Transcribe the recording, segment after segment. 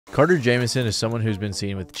Carter Jamison is someone who's been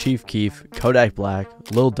seen with Chief Keef, Kodak Black,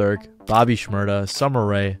 Lil Durk, Bobby Shmurda, Summer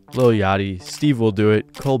Rae, Lil Yachty, Steve Will Do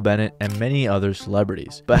It, Cole Bennett, and many other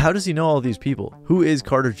celebrities. But how does he know all these people? Who is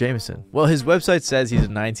Carter Jamison? Well, his website says he's a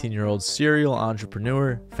 19-year-old serial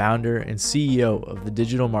entrepreneur, founder, and CEO of the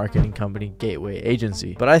digital marketing company Gateway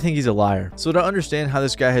Agency. But I think he's a liar. So to understand how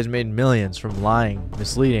this guy has made millions from lying,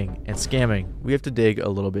 misleading, and scamming, we have to dig a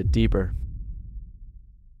little bit deeper.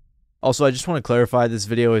 Also, I just want to clarify, this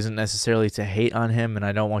video isn't necessarily to hate on him, and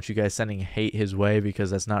I don't want you guys sending hate his way because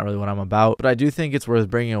that's not really what I'm about. But I do think it's worth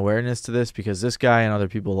bringing awareness to this because this guy and other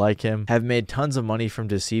people like him have made tons of money from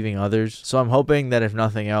deceiving others. So I'm hoping that if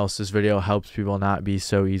nothing else, this video helps people not be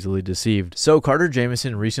so easily deceived. So Carter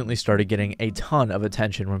Jamison recently started getting a ton of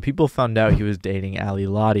attention when people found out he was dating Ally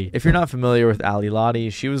Lotti. If you're not familiar with Ally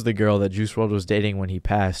Lotti, she was the girl that Juice WRLD was dating when he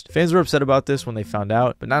passed. Fans were upset about this when they found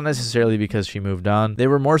out, but not necessarily because she moved on. They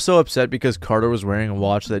were more so upset because Carter was wearing a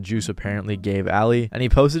watch that Juice apparently gave Ally, and he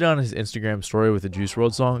posted it on his Instagram story with a Juice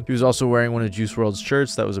WRLD song. He was also wearing one of Juice WRLD's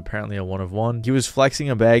shirts that was apparently a one of one. He was flexing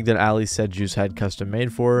a bag that Ally said Juice had custom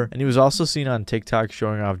made for her, and he was also seen on TikTok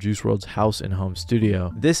showing off Juice WRLD's house and home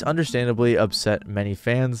studio. This understandably upset many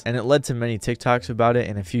fans, and it led to many TikToks about it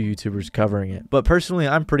and a few YouTubers covering it. But personally,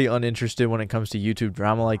 I'm pretty uninterested when it comes to YouTube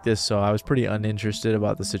drama like this, so I was pretty uninterested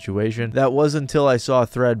about the situation. That was until I saw a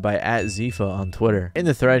thread by @Zifa on Twitter. In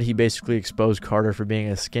the thread, he basically exposed Carter for being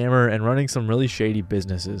a scammer and running some really shady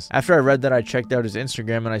businesses. After I read that, I checked out his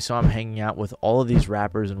Instagram and I saw him hanging out with all of these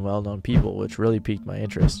rappers and well-known people, which really piqued my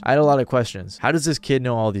interest. I had a lot of questions. How does this kid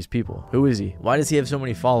know all these people? Who is he? Why does he have so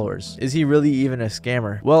many followers? Is he really even a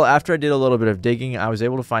scammer? Well, after I did a little bit of digging, I was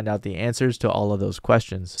able to find out the answers to all of those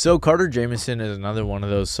questions. So Carter Jamison is another one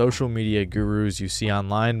of those social media gurus you see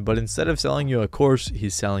online, but instead of selling you a course,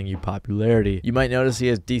 he's selling you popularity. You might notice he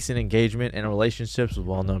has decent engagement and relationships with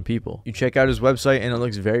well-known people. You check out his website and it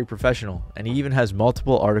looks very professional, and he even has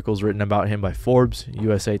multiple articles written about him by Forbes,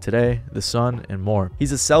 USA Today, The Sun, and more.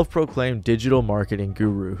 He's a self-proclaimed digital marketing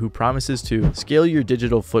guru who promises to scale your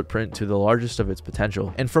digital footprint to the largest of its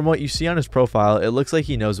potential. And from what you see on his profile, it looks like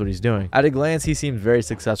he knows what he's doing. At a glance, he seems very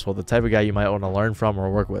successful, the type of guy you might want to learn from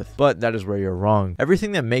or work with. But that is where you're wrong.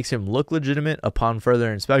 Everything that makes him look legitimate upon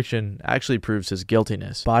further inspection actually proves his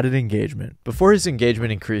guiltiness. Botted engagement. Before his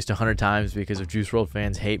engagement increased 100 times because of Juice WRLD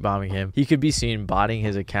fans hate bombing him, he could be seen botting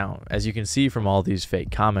his account, as you can see from all these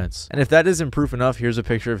fake comments. And if that isn't proof enough, here's a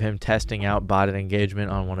picture of him testing out botted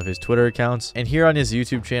engagement on one of his Twitter accounts. And here on his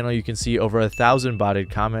YouTube channel, you can see over 1,000 botted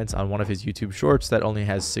comments on one of his YouTube shorts that only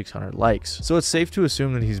has 600 likes. So it's safe to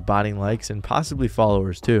assume that he's botting likes and possibly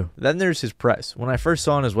followers too. Then there's his press. When I first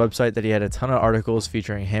saw on his website that he had a ton of articles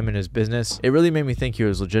featuring him and his business, it really made me think he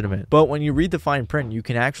was legitimate. But when you read the fine print, you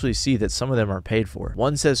can actually see that some of them are paid for.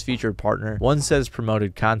 One says featured partner, one says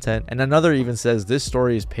promoted content, and another even says this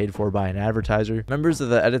story is paid for by an advertiser. Members of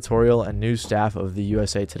the editorial and news staff of the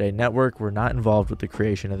USA Today network were not involved with the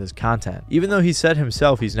creation of this content. Even though he said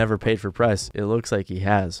himself he's never paid for press, it looks like he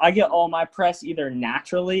has. I get all my press either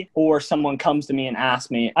naturally or someone comes to me and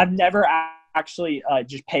asks me. I've never actually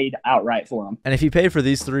just paid outright for them. And if he paid for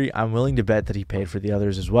these three, I'm willing to bet that he paid for the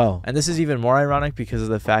others as well. And this is even more ironic because of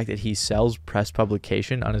the fact that he sells press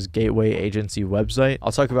publication on his Gateway Agency website.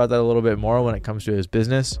 I'll talk about that a little bit more when it comes to his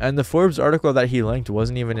business. And the Forbes article that he linked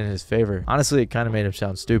wasn't even in his favor. Honestly, it kind of made him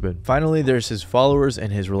sound stupid. Finally, there's his followers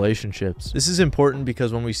and his relationships. This is important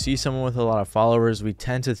because when we see someone with a lot of followers, we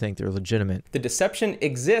tend to think they're legitimate. The deception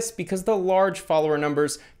exists because the large follower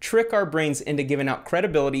numbers trick our brains into giving out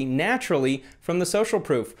credibility naturally from the social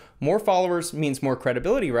proof. More followers means more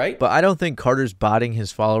credibility, right? But I don't think Carter's botting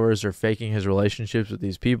his followers or faking his relationships with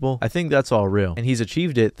these people. I think that's all real, and he's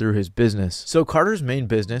achieved it through his business. So Carter's main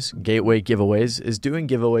business, Gateway Giveaways, is doing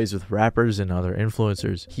giveaways with rappers and other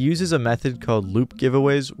influencers. He uses a method called loop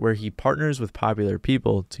giveaways where he partners with popular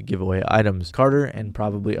people to give away items. Carter and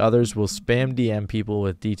probably others will spam DM people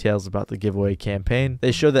with details about the giveaway campaign.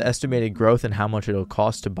 They show the estimated growth and how much it'll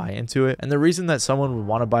cost to buy into it. And the reason that someone would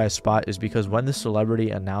want to buy a spot is because when the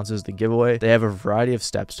celebrity announces the giveaway, they have a variety of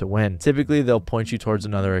steps to win. Typically, they'll point you towards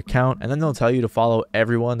another account, and then they'll tell you to follow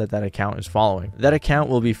everyone that account is following. That account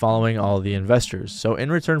will be following all of the investors. So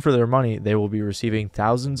in return for their money, they will be receiving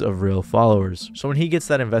thousands of real followers. So when he gets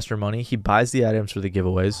that investor money, he buys the items for the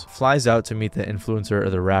giveaways, flies out to meet the influencer or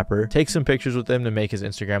the rapper, takes some pictures with them to make his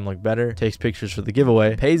Instagram look better, takes pictures for the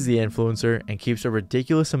giveaway, pays the influencer, and keeps a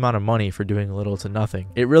ridiculous amount of money for doing little to nothing.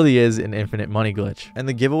 It really is an infinite money glitch. And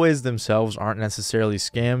the giveaways themselves themselves aren't necessarily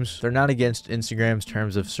scams. They're not against Instagram's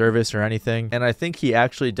terms of service or anything, and I think he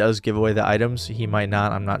actually does give away the items. He might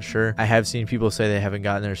not, I'm not sure. I have seen people say they haven't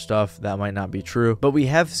gotten their stuff. That might not be true, but we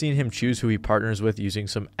have seen him choose who he partners with using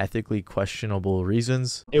some ethically questionable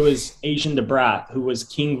reasons. It was Asian DeBrat, who was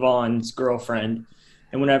King Von's girlfriend,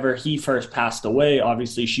 and whenever he first passed away,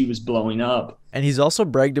 obviously she was blowing up. And he's also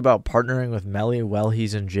bragged about partnering with Melly while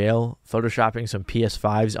he's in jail, photoshopping some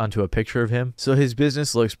PS5s onto a picture of him, so his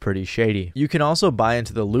business looks pretty shady. You can also buy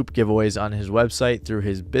into the loop giveaways on his website through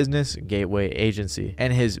his business gateway agency,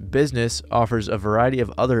 and his business offers a variety of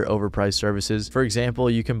other overpriced services. For example,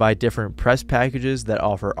 you can buy different press packages that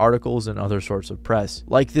offer articles and other sorts of press,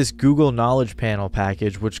 like this Google Knowledge Panel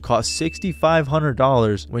package, which costs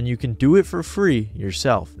 $6,500 when you can do it for free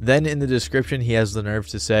yourself. Then in the description, he has the nerve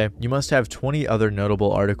to say, you must have 20 other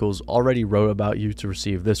notable articles already wrote about you to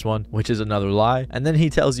receive this one, which is another lie. And then he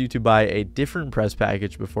tells you to buy a different press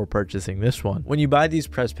package before purchasing this one. When you buy these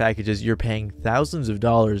press packages, you're paying thousands of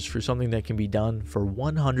dollars for something that can be done for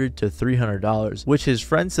 $100 to $300, which his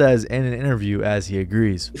friend says in an interview as he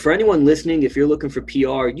agrees. For anyone listening, if you're looking for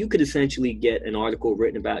PR, you could essentially get an article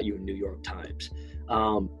written about you in New York Times.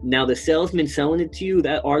 Now the salesman selling it to you,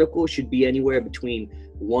 that article should be anywhere between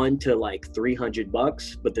 $100 to like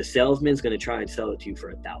 $300, but the salesman's going to try and sell it to you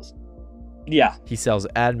for $1,000. Yeah. He sells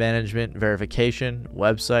ad management, verification,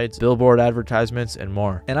 websites, billboard advertisements, and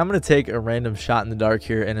more. And I'm going to take a random shot in the dark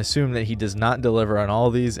here and assume that he does not deliver on all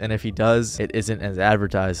of these, and if he does, it isn't as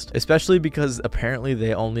advertised. Especially because apparently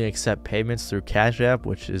they only accept payments through Cash App,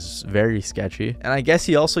 which is very sketchy. And I guess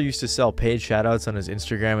he also used to sell paid shoutouts on his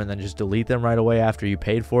Instagram and then just delete them right away after you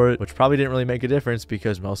paid for it, which probably didn't really make a difference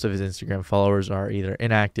because most of his Instagram followers are either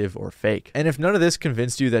inactive or fake. And if none of this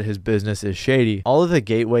convinced you that his business is shady, all of the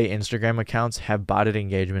gateway Instagram accounts have botted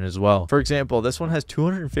engagement as well. For example, this one has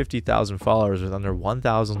 250,000 followers with under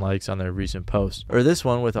 1,000 likes on their recent post, or this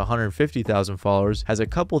one with 150,000 followers has a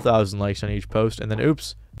couple thousand likes on each post, and then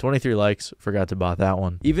oops, 23 likes, forgot to bot that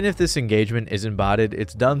one. Even if this engagement isn't botted,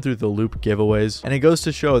 it's done through the loop giveaways, and it goes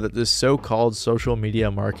to show that this so-called social media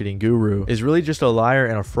marketing guru is really just a liar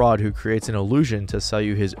and a fraud who creates an illusion to sell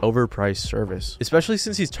you his overpriced service. Especially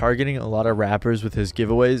since he's targeting a lot of rappers with his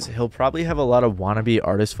giveaways, he'll probably have a lot of wannabe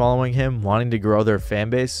artists following him, wanting to grow their fan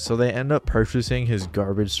base, so they end up purchasing his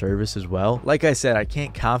garbage service as well. Like I said, I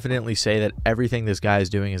can't confidently say that everything this guy is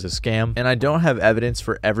doing is a scam, and I don't have evidence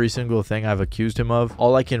for every single thing I've accused him of.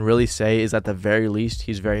 All I can really say is at the very least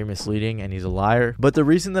he's very misleading and he's a liar. But the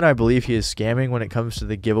reason that I believe he is scamming when it comes to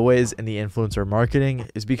the giveaways and the influencer marketing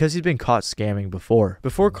is because he's been caught scamming before.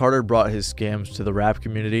 Before Carter brought his scams to the rap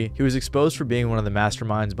community, he was exposed for being one of the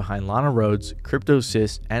masterminds behind Lana Rhoades'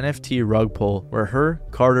 CryptoSys NFT rug pull, where her,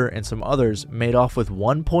 Carter, and some others made off with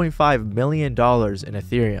 $1.5 million in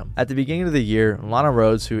Ethereum. At the beginning of the year, Lana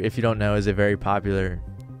Rhoades, who if you don't know is a very popular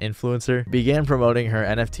influencer, began promoting her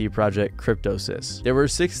NFT project CryptoSys. There were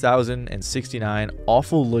 6,069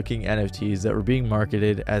 awful looking NFTs that were being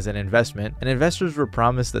marketed as an investment, and investors were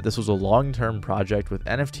promised that this was a long-term project with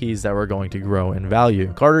NFTs that were going to grow in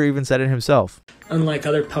value. Carter even said it himself. Unlike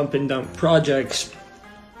other pump and dump projects,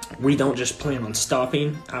 we don't just plan on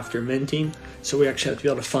stopping after minting, so we actually have to be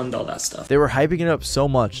able to fund all that stuff. They were hyping it up so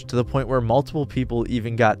much to the point where multiple people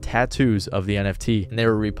even got tattoos of the NFT and they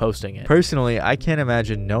were reposting it. Personally, I can't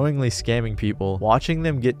imagine knowingly scamming people, watching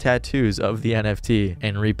them get tattoos of the NFT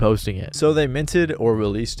and reposting it. So they minted or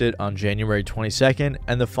released it on January 22nd,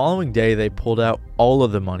 and the following day they pulled out all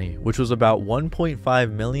of the money, which was about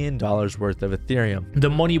 $1.5 million worth of Ethereum. The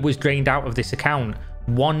money was drained out of this account.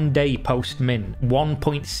 One day post mint,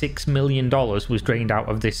 $1.6 million was drained out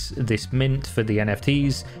of this mint for the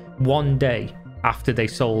NFTs. One day after they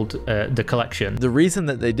sold the collection. The reason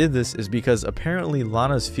that they did this is because apparently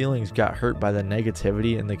Lana's feelings got hurt by the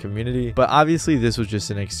negativity in the community, but obviously this was just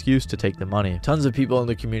an excuse to take the money. Tons of people in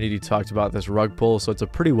the community talked about this rug pull, so it's a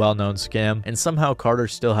pretty well-known scam, and somehow Carter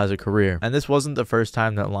still has a career. And this wasn't the first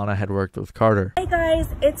time that Lana had worked with Carter. Hey guys,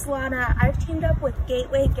 it's Lana. I've teamed up with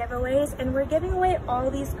Gateway Giveaways and we're giving away all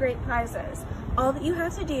these great prizes. All that you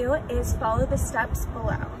have to do is follow the steps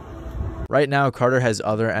below. Right now, Carter has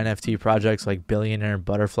other NFT projects like Billionaire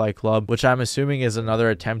Butterfly Club, which I'm assuming is another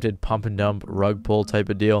attempted pump and dump rug pull type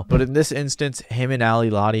of deal. But in this instance, him and Ally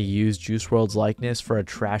Lotti used Juice WRLD's likeness for a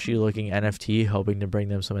trashy looking NFT, hoping to bring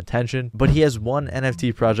them some attention. But he has one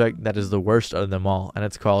NFT project that is the worst of them all, and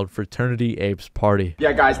it's called Fraternity Apes Party.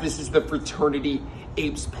 Yeah guys, this is the Fraternity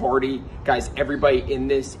Apes Party. Guys, everybody in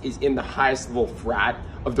this is in the highest level frat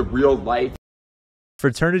of the real life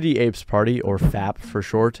Fraternity Apes Party, or FAP for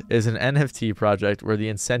short, is an NFT project where the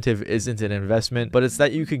incentive isn't an investment, but it's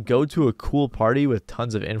that you could go to a cool party with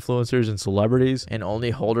tons of influencers and celebrities, and only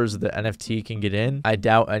holders of the NFT can get in. I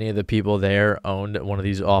doubt any of the people there owned one of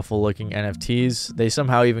these awful looking NFTs. They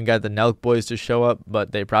somehow even got the Nelk Boys to show up,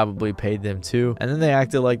 but they probably paid them too. And then they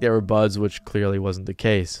acted like they were buds, which clearly wasn't the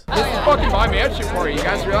case. This is fucking my mansion for you. You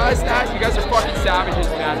guys realize that? You guys are fucking savages,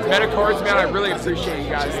 man. Metacards, man, I really appreciate you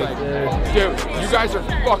guys. Like, dude, you guys are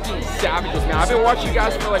fucking savages, man. I've been watching you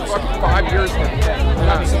guys for like fucking 5 years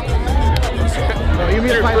now. No, you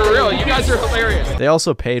mean for real? You guys are hilarious. They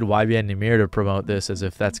also paid YBN Namir to promote this, as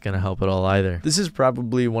if that's gonna help at all either. This is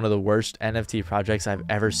probably one of the worst NFT projects I've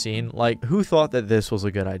ever seen. Like, who thought that this was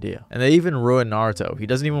a good idea? And they even ruined Naruto. He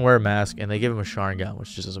doesn't even wear a mask, and they give him a Sharingan,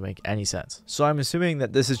 which just doesn't make any sense. So I'm assuming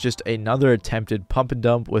that this is just another attempted pump and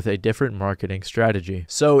dump with a different marketing strategy.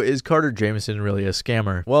 So is Carter Jamison really a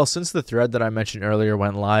scammer? Well, since the thread that I mentioned earlier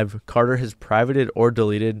went live, Carter has privated or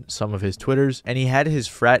deleted some of his Twitters, and he had his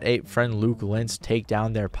frat ape friend Luke Lentz take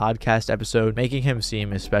down their podcast episode, making him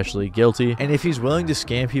seem especially guilty. And if he's willing to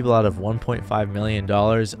scam people out of $1.5 million,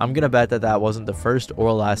 I'm gonna bet that that wasn't the first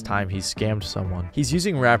or last time he's scammed someone. He's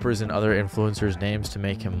using rappers and other influencers' names to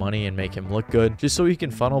make him money and make him look good, just so he can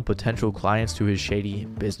funnel potential clients to his shady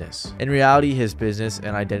business. In reality, his business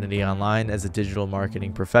and identity online as a digital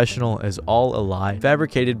marketing professional is all a lie,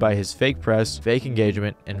 fabricated by his fake press, fake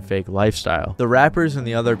engagement, and fake lifestyle. The rappers and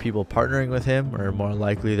the other people partnering with him, or more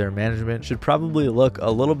likely their management, should probably look a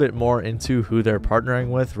little bit more into who they're partnering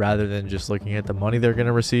with rather than just looking at the money they're going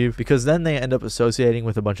to receive, because then they end up associating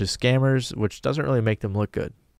with a bunch of scammers, which doesn't really make them look good.